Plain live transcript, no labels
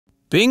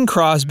Bing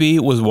Crosby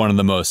was one of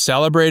the most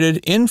celebrated,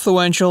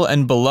 influential,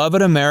 and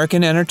beloved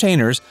American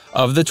entertainers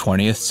of the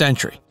 20th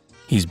century.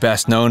 He's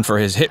best known for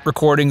his hit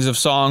recordings of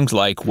songs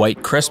like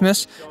White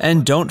Christmas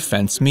and Don't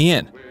Fence Me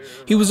In.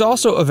 He was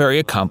also a very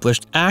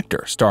accomplished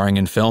actor, starring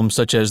in films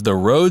such as the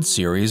Road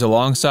series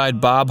alongside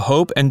Bob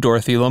Hope and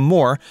Dorothy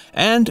Lamour,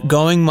 and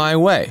Going My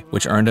Way,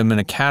 which earned him an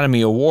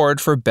Academy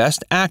Award for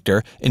Best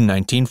Actor in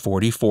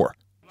 1944.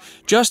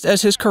 Just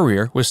as his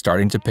career was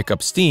starting to pick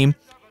up steam,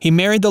 he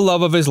married the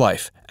love of his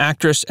life,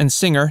 actress and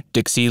singer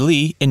Dixie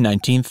Lee, in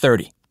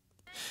 1930.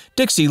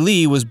 Dixie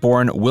Lee was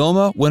born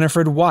Wilma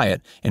Winifred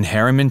Wyatt in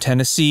Harriman,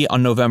 Tennessee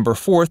on November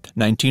 4,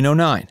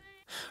 1909.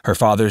 Her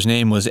father's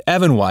name was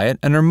Evan Wyatt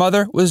and her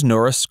mother was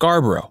Nora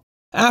Scarborough.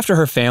 After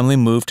her family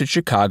moved to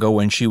Chicago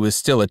when she was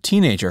still a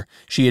teenager,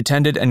 she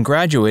attended and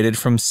graduated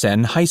from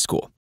Senn High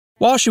Schoool.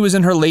 While she was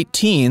in her late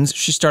teens,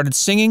 she started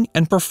singing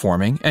and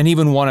performing and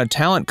even won a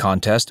talent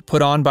contest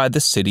put on by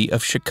the city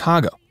of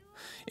Chicago.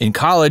 In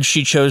college,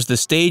 she chose the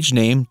stage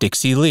name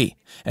Dixie Lee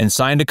and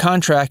signed a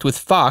contract with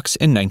Fox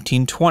in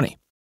 1920.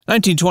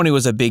 1920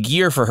 was a big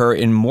year for her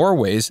in more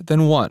ways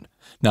than one.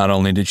 Not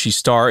only did she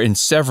star in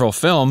several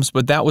films,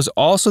 but that was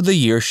also the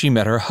year she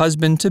met her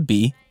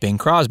husband-to-be, Bing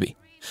Crosby.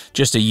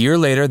 Just a year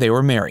later, they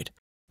were married.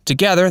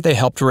 Together, they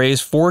helped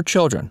raise 4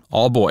 children,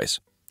 all boys.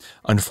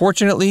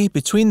 Unfortunately,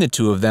 between the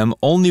two of them,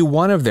 only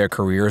one of their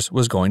careers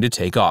was going to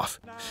take off.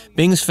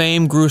 Bing's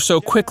fame grew so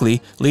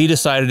quickly, Lee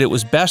decided it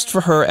was best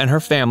for her and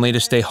her family to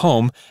stay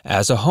home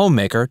as a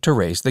homemaker to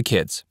raise the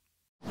kids.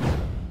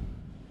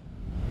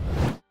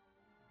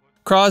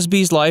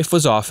 Crosby's life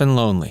was often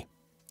lonely.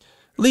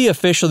 Lee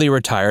officially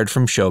retired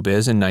from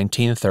showbiz in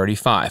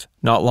 1935,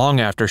 not long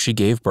after she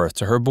gave birth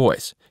to her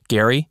boys,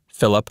 Gary,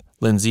 Philip,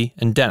 Lindsay,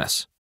 and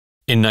Dennis.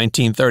 In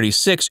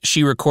 1936,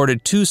 she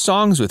recorded 2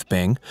 songs with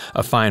Bing,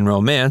 A Fine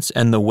Romance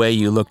and The Way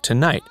You Look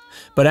Tonight,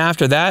 but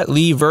after that,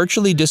 Lee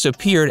virtually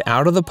disappeared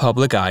out of the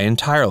public eye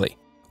entirely.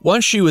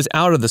 Once she was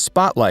out of the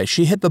spotlight,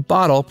 she hit the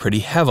bottle pretty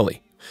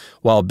heavily.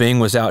 While Bing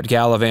was out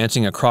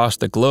gallivanting across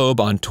the globe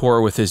on tour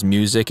with his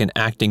music and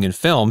acting in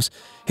films,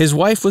 his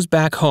wife was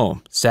back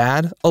home,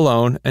 sad,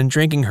 alone, and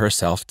drinking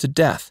herself to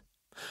death.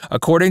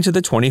 According to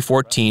the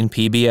 2014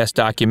 PBS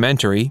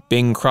documentary,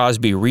 Bing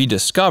Crosby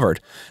Rediscovered,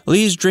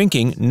 Lee's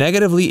drinking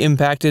negatively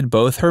impacted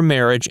both her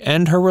marriage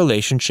and her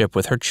relationship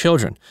with her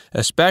children,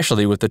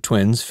 especially with the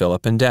twins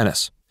Philip and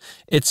Dennis.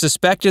 It's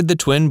suspected the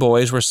twin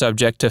boys were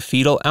subject to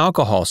fetal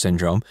alcohol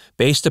syndrome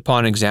based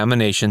upon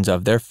examinations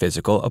of their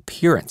physical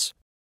appearance.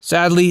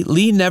 Sadly,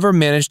 Lee never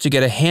managed to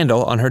get a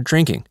handle on her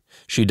drinking.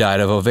 She died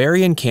of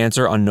ovarian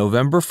cancer on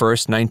November 1,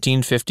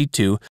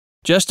 1952,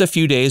 just a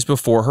few days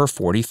before her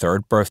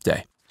 43rd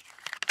birthday.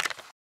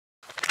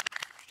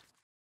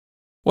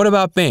 What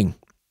about Bing?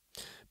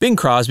 Bing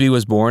Crosby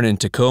was born in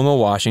Tacoma,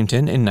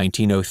 Washington in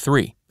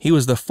 1903. He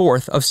was the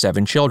 4th of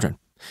 7 children.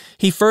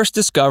 He first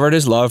discovered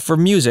his love for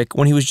music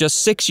when he was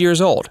just 6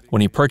 years old,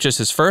 when he purchased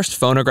his first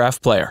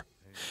phonograph player.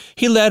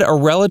 He led a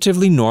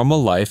relatively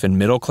normal life in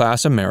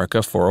middle-class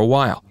America for a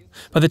while.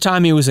 By the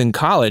time he was in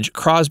college,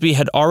 Crosby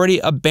had already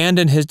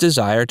abandoned his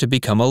desire to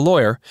become a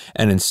lawyer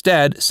and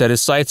instead set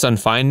his sights on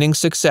finding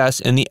success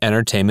in the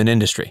entertainment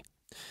industry.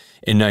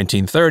 In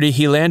 1930,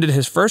 he landed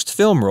his first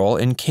film role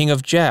in King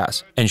of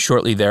Jazz, and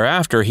shortly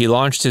thereafter he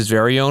launched his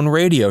very own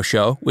radio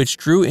show, which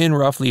drew in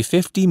roughly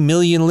 50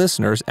 million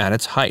listeners at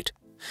its height.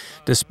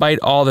 Despite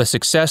all the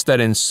success that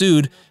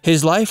ensued,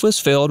 his life was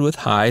filled with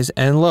highs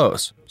and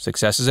lows,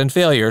 successes and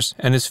failures,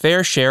 and his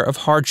fair share of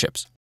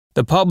hardships.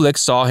 The public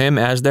saw him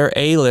as their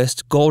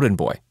A-list golden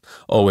boy,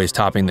 always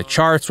topping the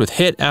charts with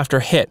hit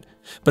after hit,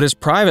 but his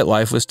private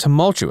life was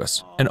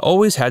tumultuous and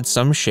always had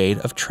some shade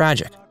of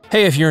tragic.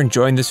 Hey, if you're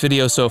enjoying this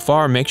video so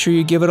far, make sure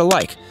you give it a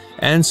like,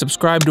 and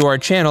subscribe to our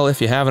channel if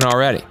you haven't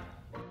already.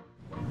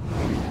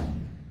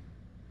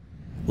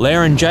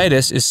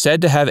 Laryngitis is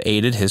said to have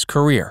aided his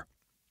career.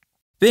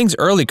 Bing's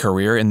early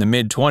career in the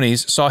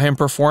mid-20s saw him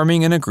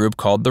performing in a group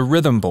called the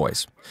Rhythm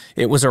Boys.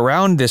 It was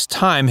around this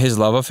time his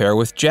love affair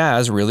with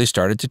jazz really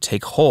started to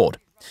take hold.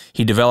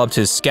 He developed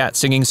his scat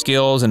singing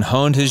skills and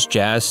honed his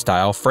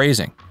jazz-style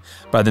phrasing.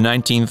 By the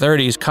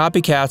 1930s,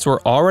 copycats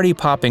were already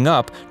popping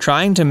up,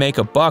 trying to make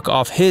a buck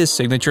off his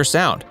signature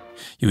sound.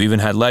 You even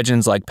had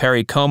legends like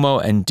Perry Como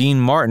and Dean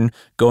Martin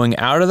going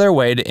out of their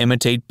way to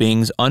imitate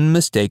Bing's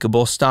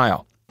unmistakable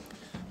style.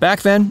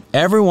 Back then,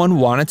 everyone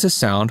wanted to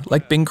sound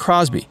like Bing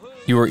Crosby.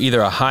 You were either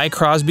a high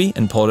Crosby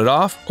and pulled it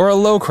off, or a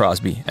low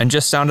Crosby and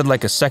just sounded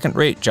like a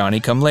second-rate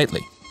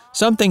Johnny-come-lately.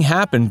 Something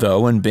happened,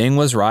 though, when Bing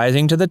was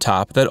rising to the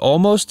top that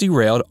almost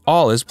derailed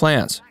all his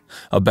plans.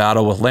 A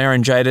battle with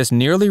laryngitis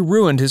nearly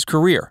ruined his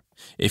career.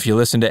 If you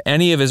listen to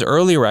any of his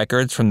early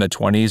records from the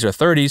 20s or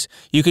 30s,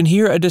 you can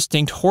hear a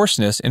distinct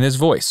hoarseness in his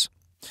voice.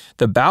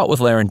 The bout with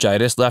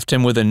laryngitis left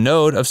him with a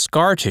node of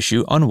scar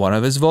tissue on one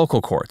of his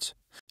vocal cords.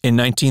 In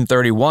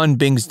 1931,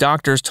 Bing's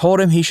doctors told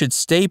him he should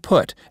stay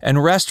put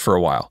and rest for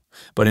a while,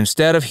 but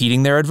instead of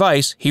heeding their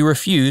advice, he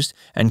refused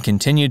and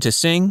continued to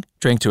sing,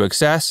 drink to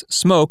excess,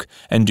 smoke,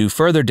 and do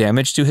further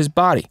damage to his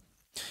body.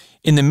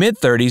 In the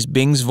mid-30s,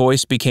 Bing's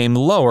voice became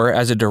lower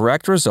as a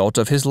direct result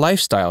of his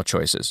lifestyle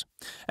choices.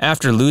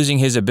 After losing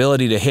his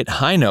ability to hit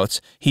high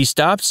notes, he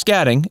stopped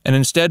scatting and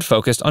instead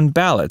focused on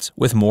ballads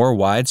with more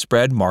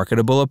widespread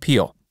marketable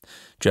appeal.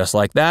 Just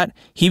like that,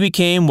 he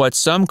became what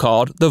some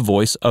called the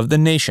voice of the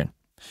nation.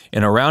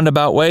 In a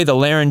roundabout way, the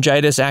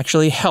laryngitis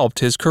actually helped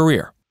his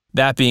career.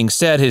 That being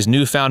said, his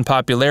newfound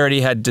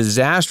popularity had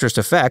disastrous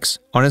effects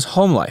on his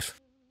home life.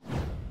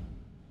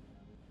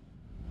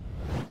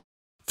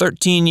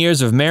 13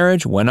 years of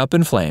marriage went up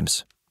in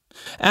flames.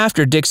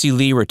 After Dixie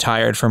Lee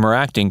retired from her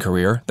acting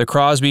career, the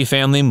Crosby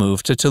family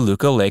moved to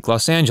Toluca Lake,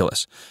 Los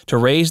Angeles, to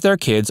raise their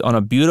kids on a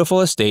beautiful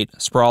estate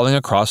sprawling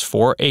across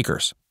 4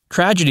 acres.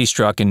 Tragedy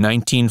struck in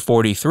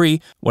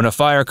 1943 when a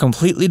fire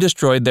completely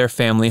destroyed their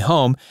family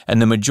home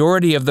and the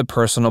majority of the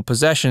personal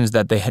possessions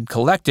that they had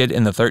collected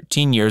in the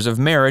 13 years of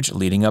marriage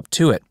leading up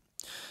to it.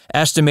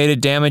 Estimated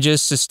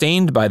damages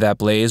sustained by that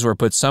blaze were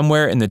put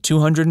somewhere in the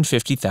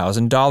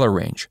 $250,000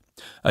 range.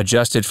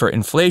 Adjusted for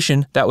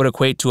inflation, that would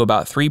equate to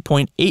about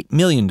 $3.8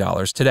 million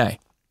today.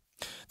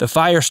 The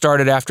fire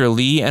started after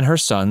Lee and her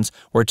sons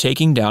were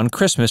taking down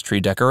Christmas tree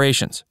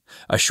decorations.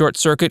 A short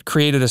circuit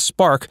created a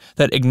spark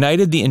that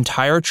ignited the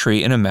entire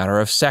tree in a matter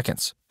of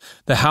seconds.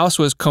 The house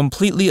was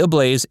completely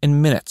ablaze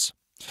in minutes.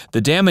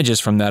 The damages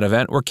from that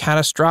event were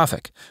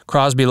catastrophic.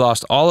 Crosby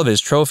lost all of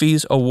his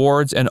trophies,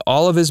 awards, and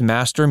all of his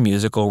master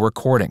musical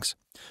recordings.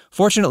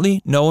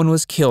 Fortunately, no one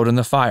was killed in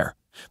the fire.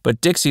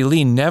 But Dixie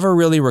Lee never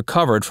really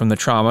recovered from the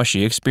trauma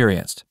she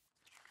experienced.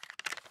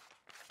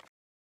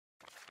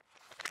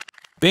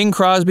 Bing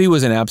Crosby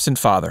was an absent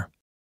father.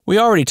 We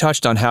already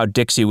touched on how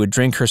Dixie would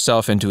drink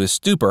herself into a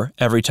stupor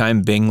every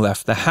time Bing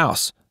left the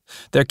house.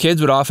 Their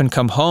kids would often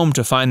come home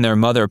to find their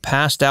mother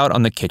passed out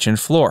on the kitchen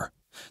floor.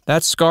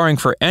 That's scarring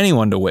for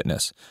anyone to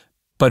witness.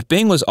 But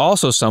Bing was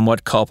also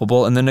somewhat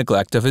culpable in the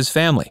neglect of his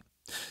family.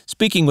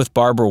 Speaking with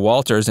Barbara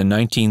Walters in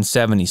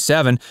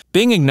 1977,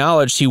 Bing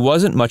acknowledged he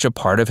wasn't much a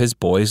part of his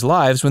boys'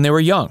 lives when they were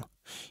young.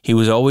 He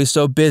was always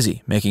so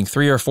busy, making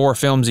 3 or 4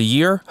 films a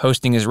year,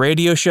 hosting his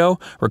radio show,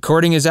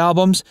 recording his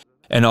albums,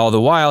 and all the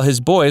while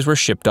his boys were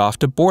shipped off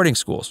to boarding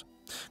schools.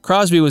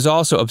 Crosby was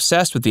also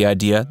obsessed with the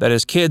idea that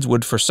his kids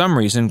would for some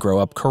reason grow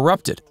up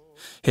corrupted.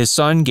 His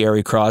son,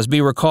 Gary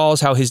Crosby, recalls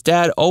how his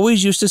dad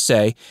always used to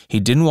say he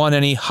didn't want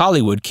any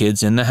Hollywood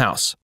kids in the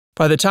house.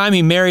 By the time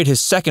he married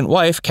his second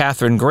wife,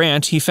 Katharine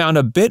Grant, he found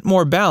a bit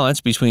more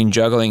balance between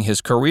juggling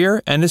his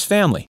career and his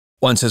family.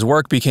 Once his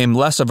work became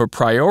less of a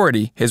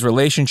priority, his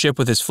relationship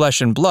with his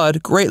flesh and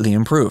blood greatly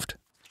improved.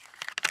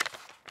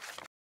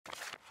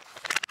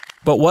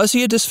 But was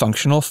he a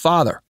dysfunctional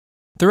father?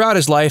 Throughout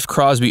his life,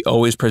 Crosby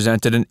always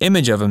presented an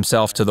image of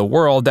himself to the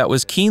world that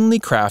was keenly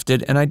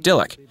crafted and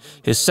idyllic.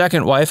 His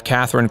second wife,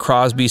 Katharine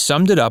Crosby,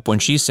 summed it up when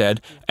she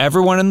said,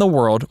 "Everyone in the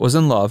world was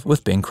in love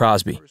with Bing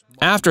Crosby."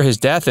 After his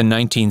death in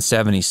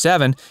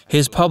 1977,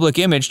 his public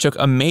image took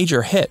a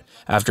major hit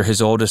after his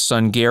oldest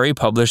son Gary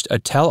published a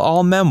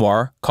tell-all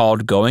memoir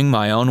called Going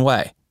My Own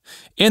Way.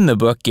 In the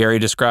book, Gary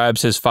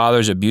describes his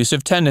father's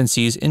abusive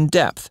tendencies in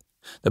depth.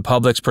 The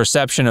public's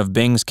perception of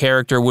Bing's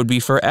character would be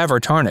forever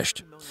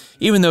tarnished.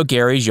 Even though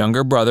Gary's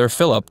younger brother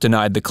Philip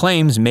denied the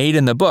claims made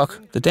in the book,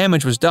 the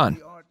damage was done.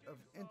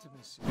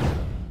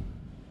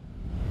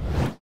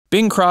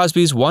 Bing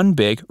Crosby's one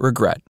big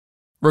regret.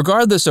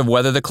 Regardless of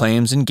whether the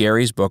claims in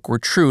Gary's book were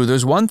true,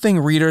 there's one thing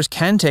readers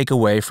can take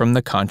away from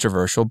the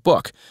controversial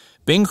book.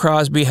 Bing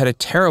Crosby had a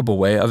terrible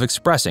way of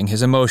expressing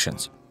his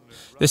emotions.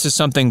 This is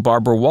something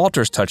Barbara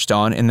Walters touched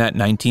on in that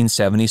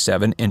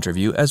 1977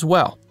 interview as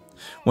well.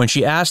 When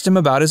she asked him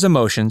about his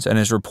emotions and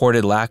his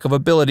reported lack of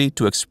ability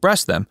to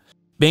express them,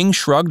 Bing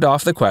shrugged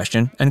off the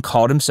question and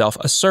called himself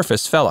a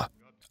surface fella.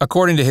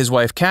 According to his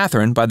wife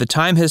Katharine, by the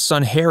time his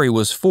son Harry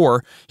was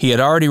 4, he had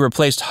already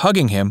replaced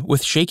hugging him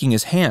with shaking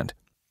his hand.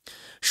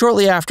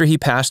 Shortly after he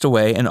passed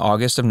away in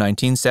August of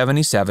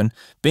 1977,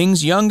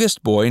 Bing's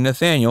youngest boy,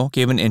 Nathaniel,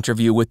 gave an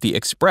interview with The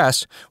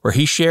Express where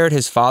he shared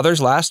his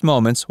father's last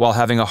moments while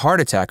having a heart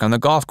attack on the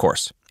golf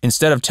course.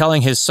 Instead of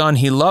telling his son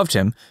he loved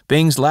him,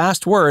 Bing's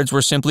last words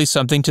were simply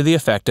something to the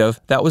effect of,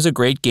 "That was a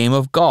great game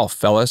of golf,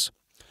 fellas."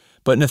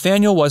 But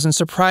Nathaniel wasn't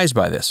surprised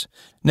by this.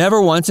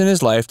 Never once in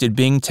his life did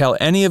Bing tell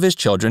any of his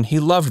children he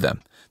loved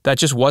them. That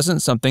just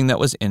wasn't something that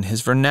was in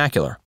his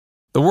vernacular.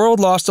 The world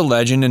lost a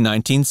legend in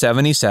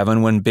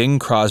 1977 when Bing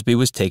Crosby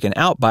was taken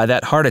out by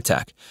that heart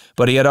attack,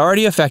 but he had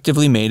already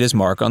effectively made his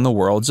mark on the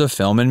worlds of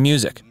film and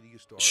music.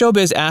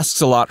 Showbiz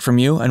asks a lot from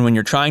you, and when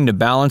you're trying to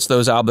balance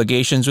those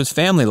obligations with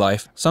family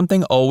life,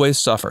 something always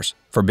suffers.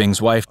 For Bing's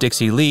wife,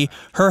 Dixie Lee,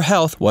 her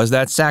health was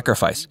that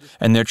sacrifice,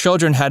 and their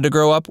children had to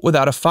grow up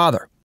without a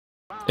father.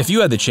 If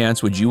you had the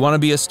chance, would you want to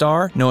be a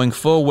star, knowing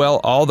full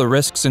well all the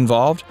risks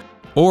involved?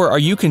 Or are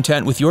you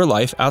content with your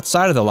life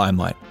outside of the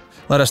limelight?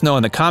 Let us know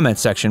in the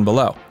comments section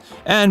below.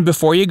 And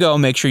before you go,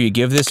 make sure you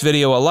give this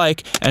video a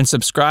like and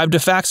subscribe to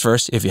Facts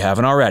First if you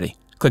haven't already.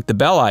 Click the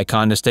bell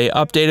icon to stay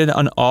updated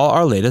on all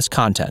our latest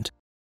content.